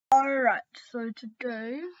Alright, so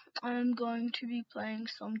today I'm going to be playing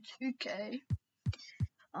some 2K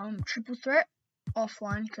Triple Threat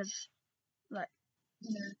offline because, like,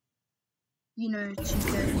 you know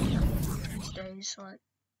 2K these days, like,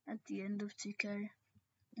 at the end of 2K,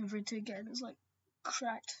 every 2K there's like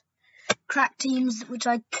cracked teams which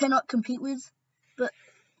I cannot compete with, but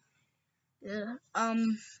yeah,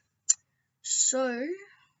 so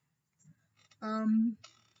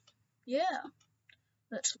yeah,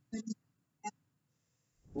 let's.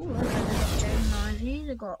 Ooh, okay, they got Jaden Ivey,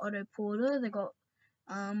 they got Otto Porter, they got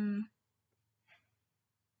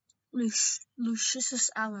Lucius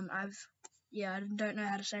Allen. I don't know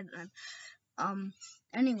how to say that name.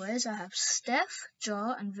 Anyways, I have Steph,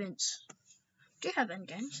 Ja, and Vince. Do you have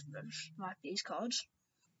endgames? I just like these cards.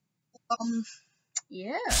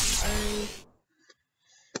 Yeah.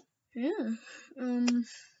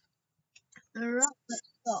 Alright, let's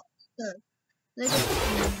start. So, let's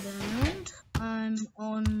get I'm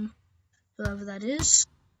on whoever that is.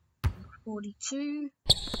 42.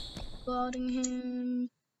 Guarding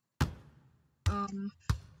him.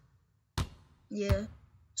 Yeah.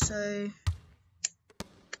 So.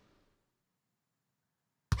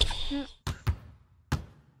 Yeah.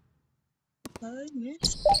 Oh,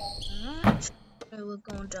 missed. Alright. So we're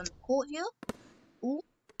going down the court here. Ooh.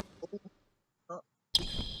 Oh.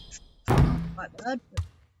 Quite bad. But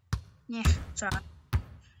yeah, it's alright.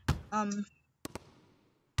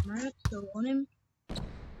 Alright, still on him.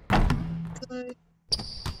 Go.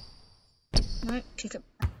 No, kick it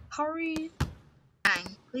back. Hurry.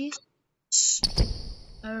 Bang, please.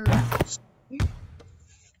 Alright.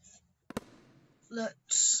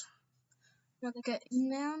 Let's get in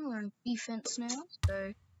now. We're on defense now,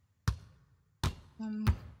 so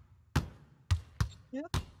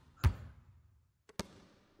yep.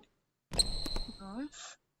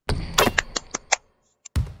 Nice.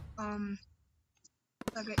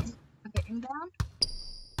 I get inbound.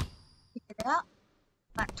 Kick it out.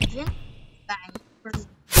 Back to Vin. Bang. Brilliant.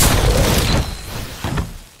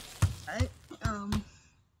 Right.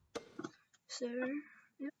 So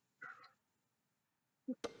yep.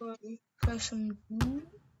 Press some glue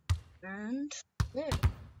and there.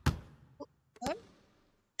 Okay.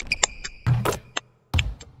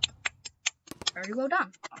 Very well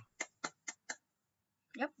done.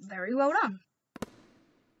 Yep, very well done.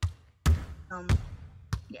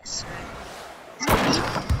 Yes.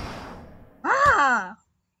 Ah!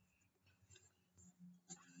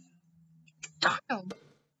 Damn!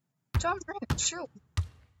 John Brand, sure.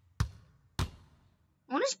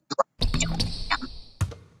 On his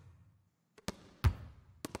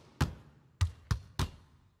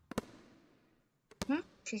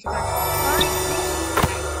kick it back.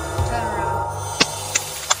 Turn around.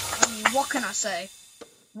 I mean, what can I say?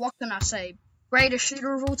 What can I say? Greatest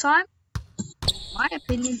shooter of all time? My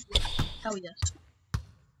opinion, hell yes.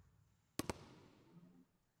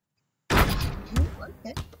 Ooh,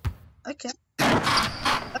 okay. Okay.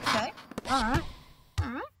 Okay. Alright.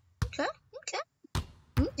 Alright. Okay. Okay.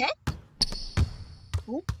 Okay.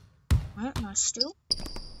 Cool. Alright, nice steal.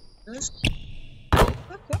 This.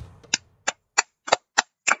 Okay.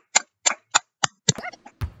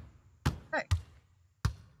 Hey.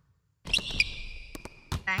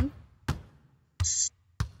 Bang.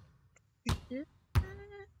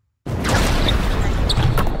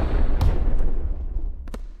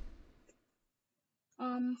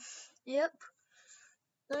 Yep.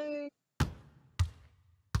 So.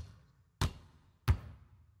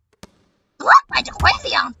 What? I just went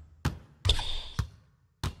down.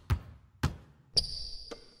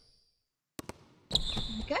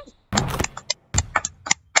 Okay.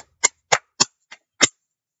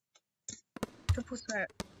 Triple threat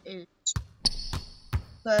is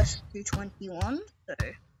first to 21, so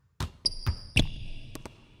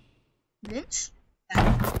Vince.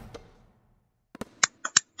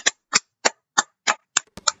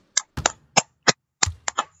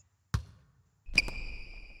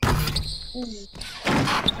 Ooh,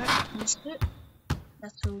 missed it.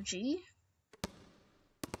 That's OG.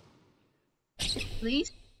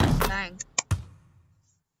 Please. Bang.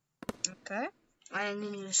 Okay. I only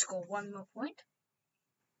need to score one more point.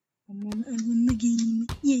 And then I win the game.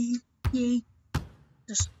 Yay. Yay.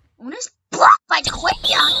 Just honest block by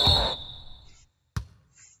Quavion.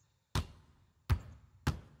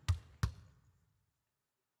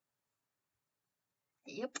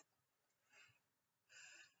 Yep.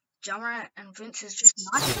 Jammer and Vince is just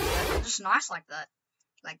nice. They're just nice like that.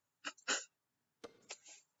 Like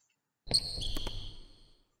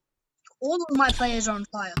all of my players are on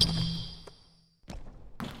fire.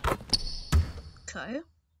 Okay.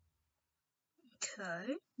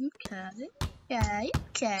 Okay. Okay. Okay.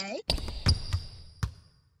 Okay.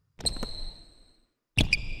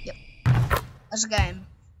 Yep. That's a game.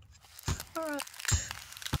 Alright.